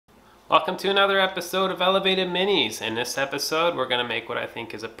Welcome to another episode of Elevated Minis. In this episode, we're going to make what I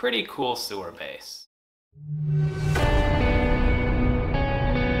think is a pretty cool sewer base.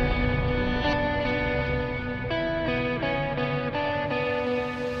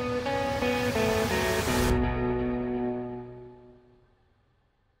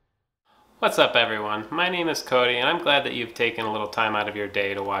 What's up everyone, my name is Cody and I'm glad that you've taken a little time out of your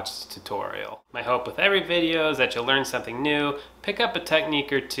day to watch this tutorial. My hope with every video is that you'll learn something new, pick up a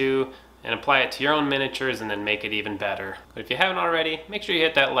technique or two, and apply it to your own miniatures and then make it even better. But if you haven't already, make sure you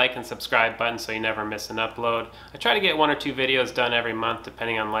hit that like and subscribe button so you never miss an upload. I try to get 1 or 2 videos done every month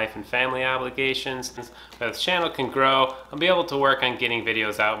depending on life and family obligations. But as the channel can grow, I'll be able to work on getting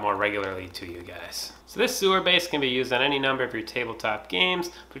videos out more regularly to you guys. So this sewer base can be used on any number of your tabletop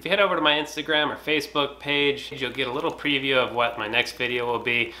games, but if you head over to my Instagram or Facebook page, you'll get a little preview of what my next video will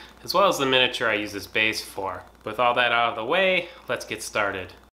be, as well as the miniature I use this base for. With all that out of the way, let's get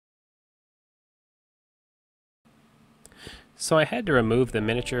started. So I had to remove the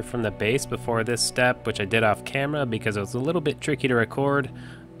miniature from the base before this step, which I did off camera because it was a little bit tricky to record.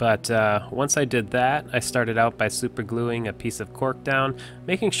 But once I did that, I started out by super gluing a piece of cork down,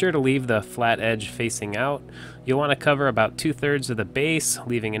 making sure to leave the flat edge facing out. You'll want to cover about 2/3 of the base,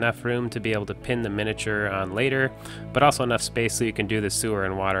 leaving enough room to be able to pin the miniature on later, but also enough space so you can do the sewer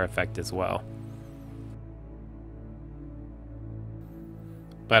and water effect as well.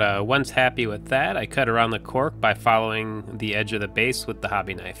 But once happy with that, I cut around the cork by following the edge of the base with the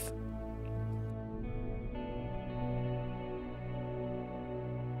hobby knife.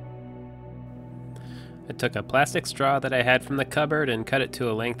 I took a plastic straw that I had from the cupboard and cut it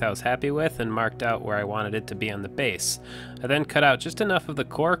to a length I was happy with and marked out where I wanted it to be on the base. I then cut out just enough of the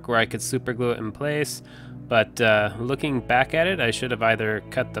cork where I could super glue it in place, but looking back at it, I should have either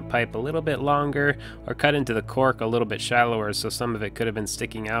cut the pipe a little bit longer or cut into the cork a little bit shallower so some of it could have been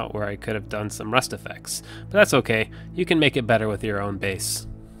sticking out where I could have done some rust effects. But that's okay, you can make it better with your own base.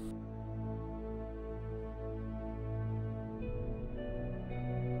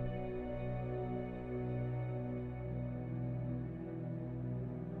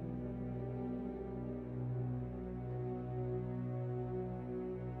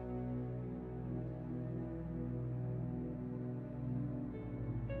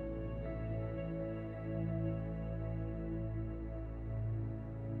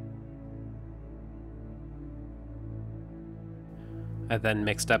 I then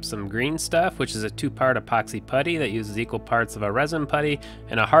mixed up some green stuff, which is a 2-part epoxy putty that uses equal parts of a resin putty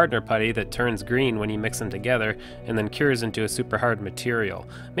and a hardener putty that turns green when you mix them together and then cures into a super hard material.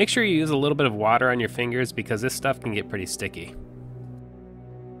 Make sure you use a little bit of water on your fingers because this stuff can get pretty sticky.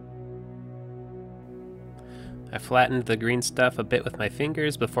 I flattened the green stuff a bit with my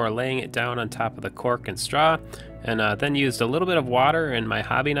fingers before laying it down on top of the cork and straw, and then used a little bit of water in my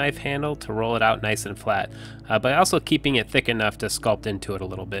hobby knife handle to roll it out nice and flat, but also keeping it thick enough to sculpt into it a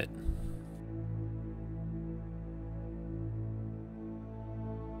little bit.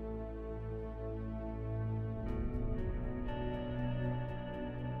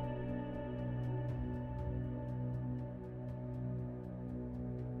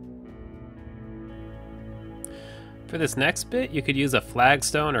 For this next bit, you could use a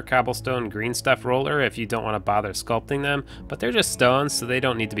flagstone or cobblestone green stuff roller if you don't want to bother sculpting them, but they're just stones, so they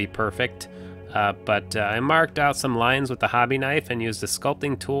don't need to be perfect. I marked out some lines with the hobby knife and used a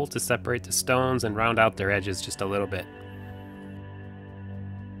sculpting tool to separate the stones and round out their edges just a little bit.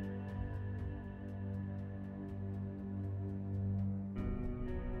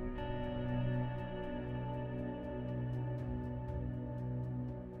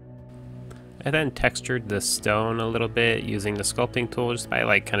 I then textured the stone a little bit using the sculpting tool just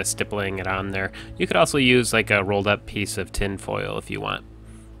by kind of stippling it on there. You could also use like a rolled up piece of tin foil if you want.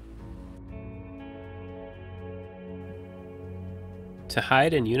 To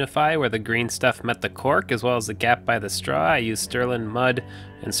hide and unify where the green stuff met the cork as well as the gap by the straw, I used sterling mud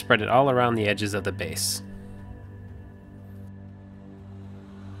and spread it all around the edges of the base.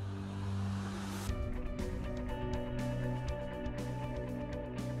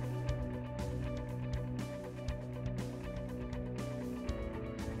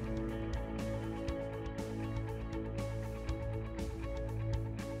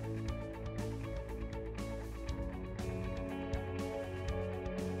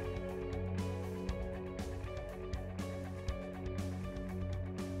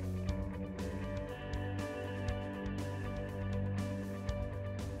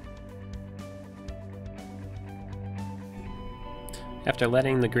 After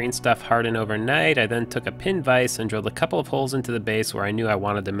letting the green stuff harden overnight, I then took a pin vise and drilled a couple of holes into the base where I knew I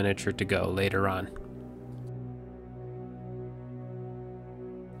wanted the miniature to go later on.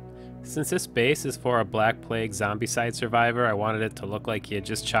 Since this base is for a Black Plague Zombicide survivor, I wanted it to look like he had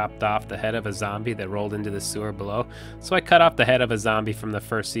just chopped off the head of a zombie that rolled into the sewer below, so I cut off the head of a zombie from the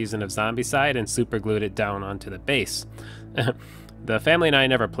first season of Zombicide and superglued it down onto the base. The family and I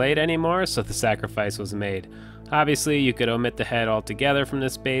never played anymore, so the sacrifice was made. Obviously, you could omit the head altogether from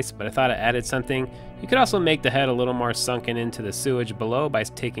this base, but I thought it added something. You could also make the head a little more sunken into the sewage below by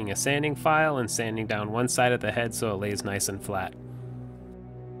taking a sanding file and sanding down one side of the head so it lays nice and flat.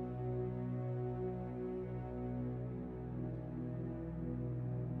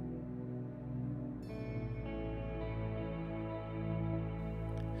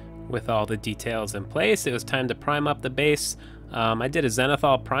 With all the details in place, it was time to prime up the base. I did a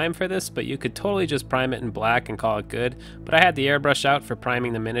zenithal prime for this, but you could totally just prime it in black and call it good. But I had the airbrush out for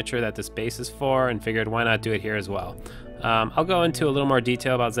priming the miniature that this base is for and figured why not do it here as well. I'll go into a little more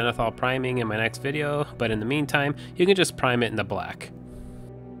detail about zenithal priming in my next video, but in the meantime, you can just prime it in the black.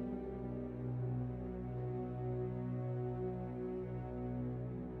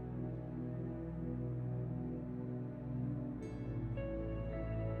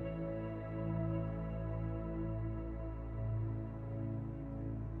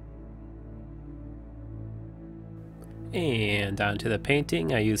 And onto the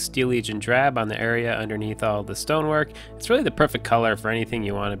painting. I used Elysian Drab on the area underneath all the stonework. It's really the perfect color for anything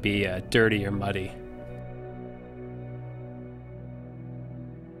you want to be dirty or muddy.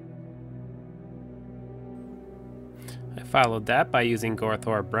 I followed that by using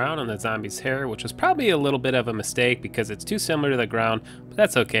Gorthor Brown on the zombie's hair, which was probably a little bit of a mistake because it's too similar to the ground, but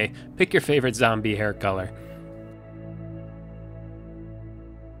that's okay. Pick your favorite zombie hair color.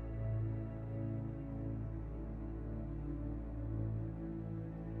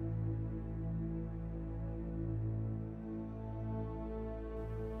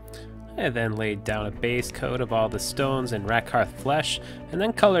 I then laid down a base coat of all the stones in Rakarth Flesh, and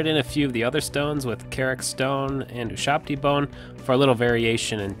then colored in a few of the other stones with Karak Stone and Ushabti Bone for a little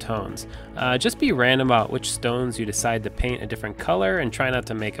variation in tones. Just be random about which stones you decide to paint a different color and try not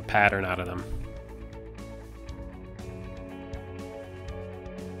to make a pattern out of them.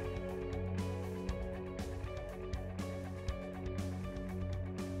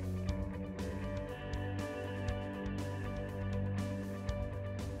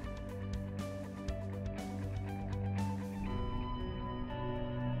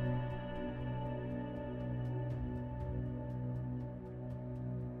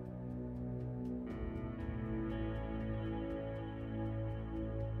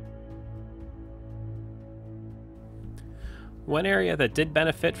 One area that did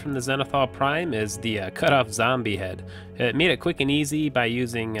benefit from the Zenithal Prime is the cut-off zombie head. It made it quick and easy by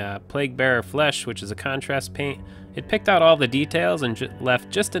using Plaguebearer Flesh, which is a contrast paint. It picked out all the details and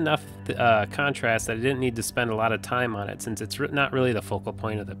left just enough contrast that I didn't need to spend a lot of time on it, since it's not really the focal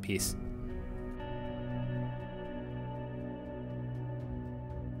point of the piece.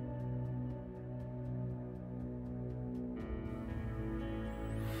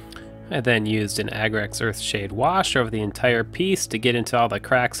 I then used an Agrax Earthshade wash over the entire piece to get into all the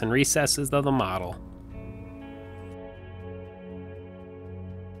cracks and recesses of the model.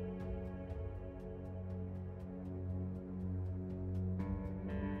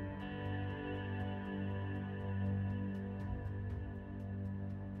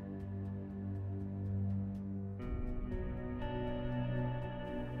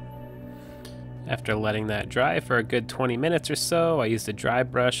 After letting that dry for a good 20 minutes or so, I used a dry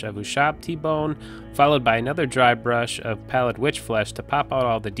brush of Ushabti Bone, followed by another dry brush of Pallid Witch Flesh to pop out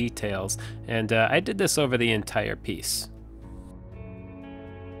all the details, and I did this over the entire piece.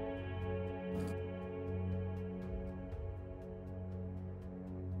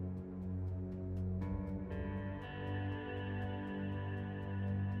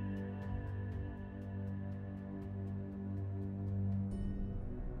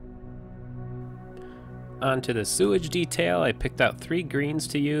 Onto the sewage detail, I picked out 3 greens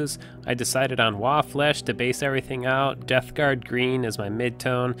to use. I decided on Waaagh Flesh to base everything out, Deathguard Green as my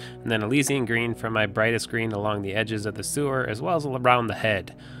mid-tone, and then Elysian Green for my brightest green along the edges of the sewer, as well as around the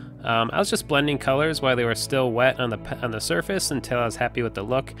head. I was just blending colors while they were still wet on the surface until I was happy with the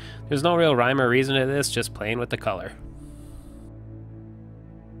look. There's no real rhyme or reason to this, just playing with the color.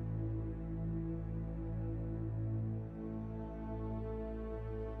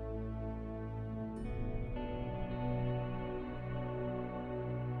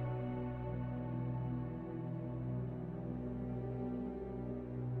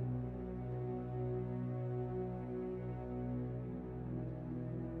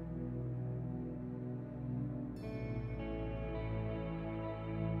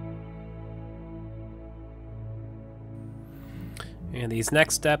 And these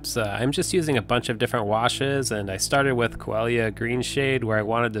next steps, I'm just using a bunch of different washes, and I started with Coelia Greenshade where I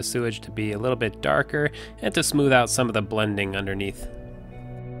wanted the sewage to be a little bit darker and to smooth out some of the blending underneath.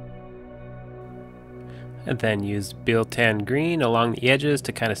 And then used Biltan Green along the edges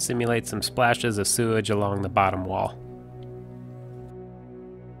to kind of simulate some splashes of sewage along the bottom wall.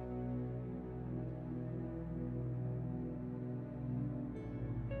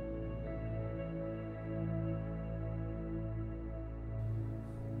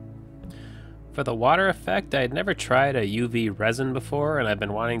 For the water effect, I had never tried a UV resin before, and I've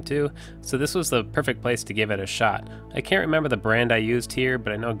been wanting to, so this was the perfect place to give it a shot. I can't remember the brand I used here,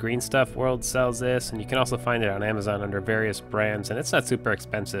 but I know Green Stuff World sells this, and you can also find it on Amazon under various brands, and it's not super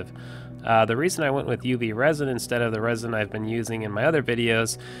expensive. The reason I went with UV resin instead of the resin I've been using in my other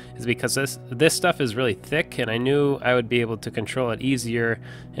videos is because this stuff is really thick, and I knew I would be able to control it easier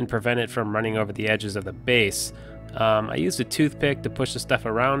and prevent it from running over the edges of the base. I used a toothpick to push the stuff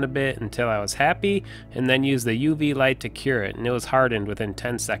around a bit until I was happy, and then used the UV light to cure it, and it was hardened within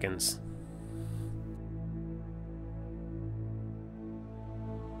 10 seconds.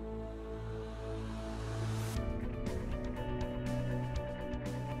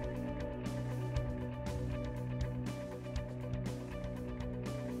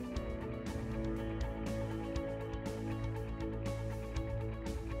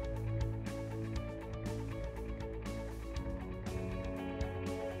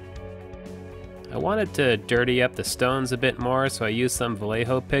 I wanted to dirty up the stones a bit more, so I used some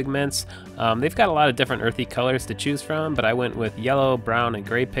Vallejo pigments. They've got a lot of different earthy colors to choose from, but I went with yellow, brown, and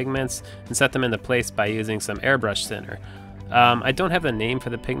gray pigments and set them into place by using some airbrush thinner. I don't have the name for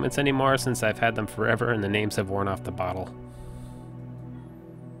the pigments anymore since I've had them forever and the names have worn off the bottle.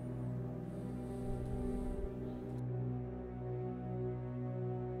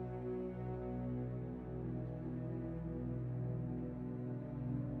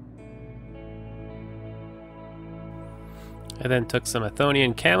 I then took some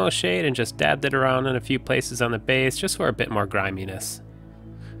Athonian Camo Shade and just dabbed it around in a few places on the base just for a bit more griminess.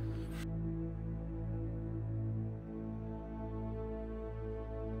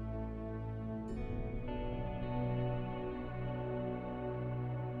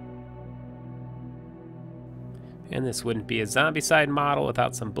 And this wouldn't be a Zombicide model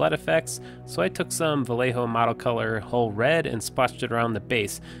without some blood effects, so I took some Vallejo model color Whole Red and splotched it around the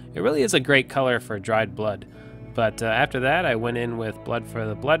base. It really is a great color for dried blood. But after that, I went in with Blood for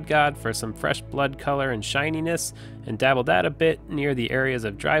the Blood God for some fresh blood color and shininess, and dabbled that a bit near the areas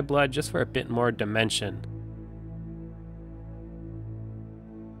of dry blood just for a bit more dimension.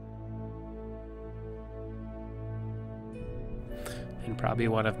 And probably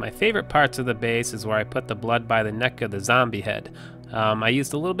one of my favorite parts of the base is where I put the blood by the neck of the zombie head. I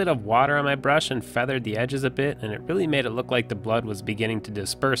used a little bit of water on my brush and feathered the edges a bit, and it really made it look like the blood was beginning to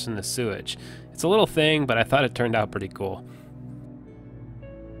disperse in the sewage. It's a little thing, but I thought it turned out pretty cool.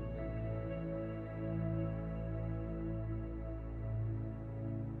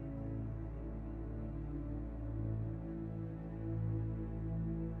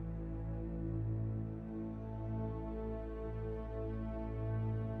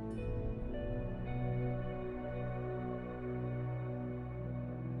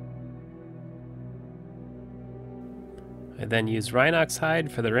 I then use Rhinox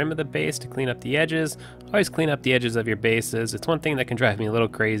Hide for the rim of the base to clean up the edges. Always clean up the edges of your bases. It's one thing that can drive me a little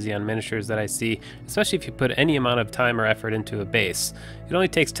crazy on miniatures that I see, especially if you put any amount of time or effort into a base. It only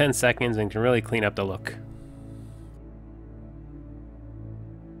takes 10 seconds and can really clean up the look.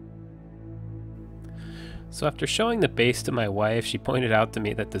 So after showing the base to my wife, she pointed out to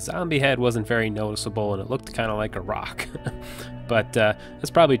me that the zombie head wasn't very noticeable and it looked kind of like a rock. But that's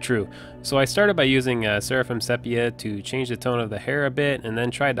probably true. So I started by using Seraphim Sepia to change the tone of the hair a bit, and then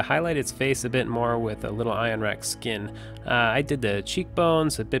tried to highlight its face a bit more with a little Ionrach Skin. I did the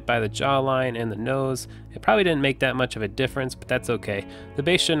cheekbones, a bit by the jawline, and the nose. It probably didn't make that much of a difference, but that's okay. The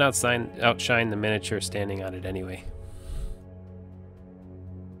base shouldn't outshine the miniature standing on it anyway.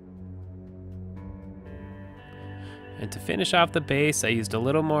 And to finish off the base, I used a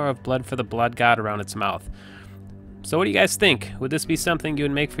little more of Blood for the Blood God around its mouth. So what do you guys think? Would this be something you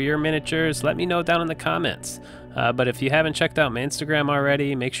would make for your miniatures? Let me know down in the comments. But if you haven't checked out my Instagram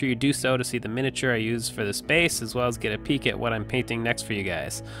already, make sure you do so to see the miniature I use for this base, as well as get a peek at what I'm painting next for you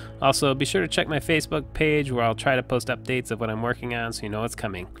guys. Also, be sure to check my Facebook page where I'll try to post updates of what I'm working on so you know what's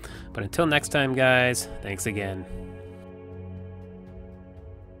coming. But until next time, guys, thanks again.